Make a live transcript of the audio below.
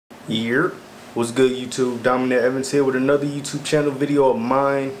Yep. What's good, YouTube? Dominic Evans here with another YouTube channel video of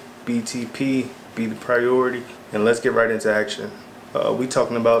mine. BTP, be the priority. And let's get right into action. We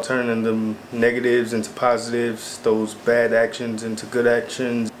talking about turning the negatives into positives, those bad actions into good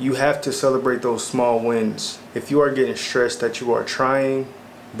actions. You have to celebrate those small wins. If you are getting stressed that you are trying,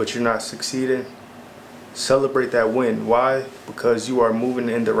 but you're not succeeding, celebrate that win. Why? Because you are moving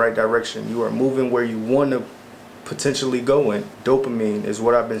in the right direction. You are moving where you want to potentially go in. Dopamine is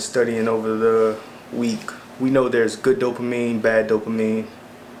what I've been studying over the week. We know there's good dopamine, bad dopamine.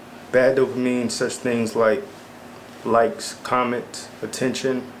 Bad dopamine, such things like likes, comments,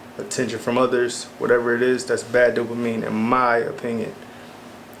 attention from others, whatever it is, that's bad dopamine in my opinion.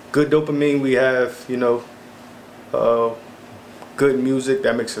 Good dopamine, we have, good music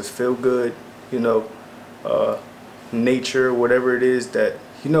that makes us feel good, nature, whatever it is that,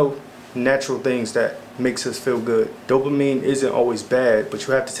 natural things that makes us feel good. Dopamine isn't always bad, but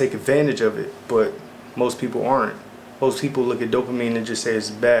you have to take advantage of it, but most people aren't. Most people look at dopamine and just say it's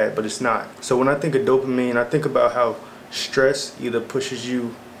bad, but it's not. So when I think of dopamine, I think about how stress either pushes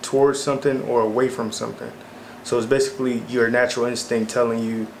you towards something or away from something. So it's basically your natural instinct telling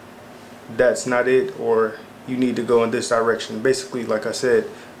you that's not it, or you need to go in this direction. Basically, like I said,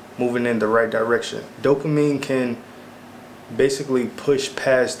 moving in the right direction. Dopamine can basically push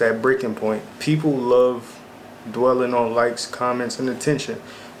past that breaking point. People love dwelling on likes, comments, and attention.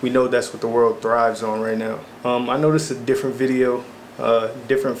 We know that's what the world thrives on right now. I noticed a different video,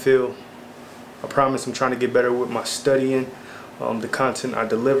 different feel. I promise I'm trying to get better with my studying, the content I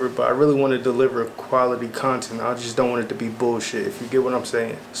deliver, but I really want to deliver quality content. I just don't want it to be bullshit, if you get what I'm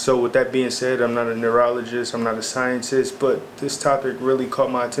saying. So with that being said, I'm not a neurologist, I'm not a scientist, but this topic really caught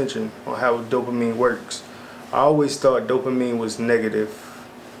my attention on how dopamine works. I always thought dopamine was negative,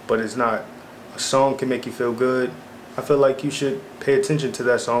 but it's not. A song can make you feel good. I feel like you should pay attention to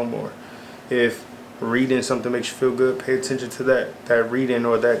that song more. If reading something makes you feel good, pay attention to that reading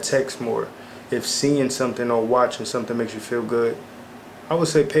or that text more. If seeing something or watching something makes you feel good, I would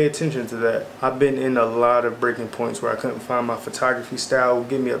say pay attention to that. I've been in a lot of breaking points where I couldn't find my photography style, would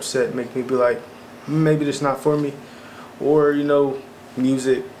get me upset, make me be like, maybe this not for me. Or,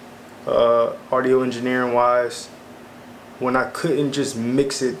 music, audio engineering wise, when I couldn't just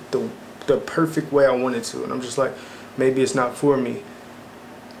mix it the perfect way I wanted to, and I'm just like, maybe it's not for me.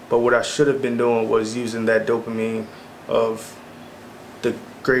 But what I should have been doing was using that dopamine of the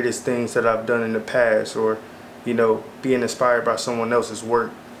greatest things that I've done in the past, or being inspired by someone else's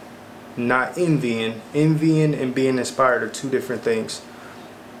work. Not envying and being inspired are two different things.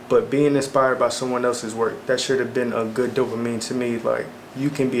 But being inspired by someone else's work, that should have been a good dopamine to me. Like, you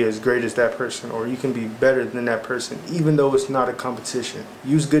can be as great as that person, or you can be better than that person, even though it's not a competition.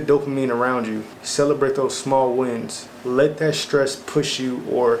 Use good dopamine around you. Celebrate those small wins. Let that stress push you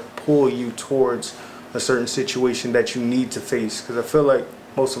or pull you towards a certain situation that you need to face. Because I feel like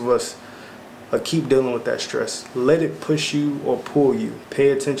most of us keep dealing with that stress. Let it push you or pull you.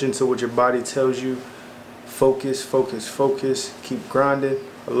 Pay attention to what your body tells you. Focus, focus, focus. Keep grinding.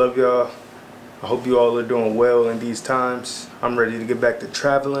 I love y'all. I hope you all are doing well in these times. I'm ready to get back to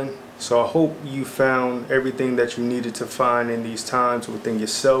traveling. So I hope you found everything that you needed to find in these times within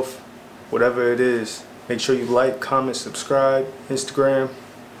yourself. Whatever it is, make sure you like, comment, subscribe. Instagram,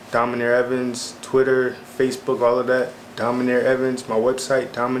 Dominic Evans, Twitter, Facebook, all of that. Dominic Evans, my website,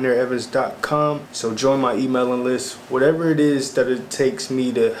 DominiCEvans.com. So join my emailing list. Whatever it is that it takes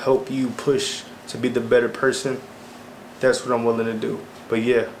me to help you push to be the better person, that's what I'm willing to do. But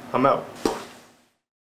yeah, I'm out.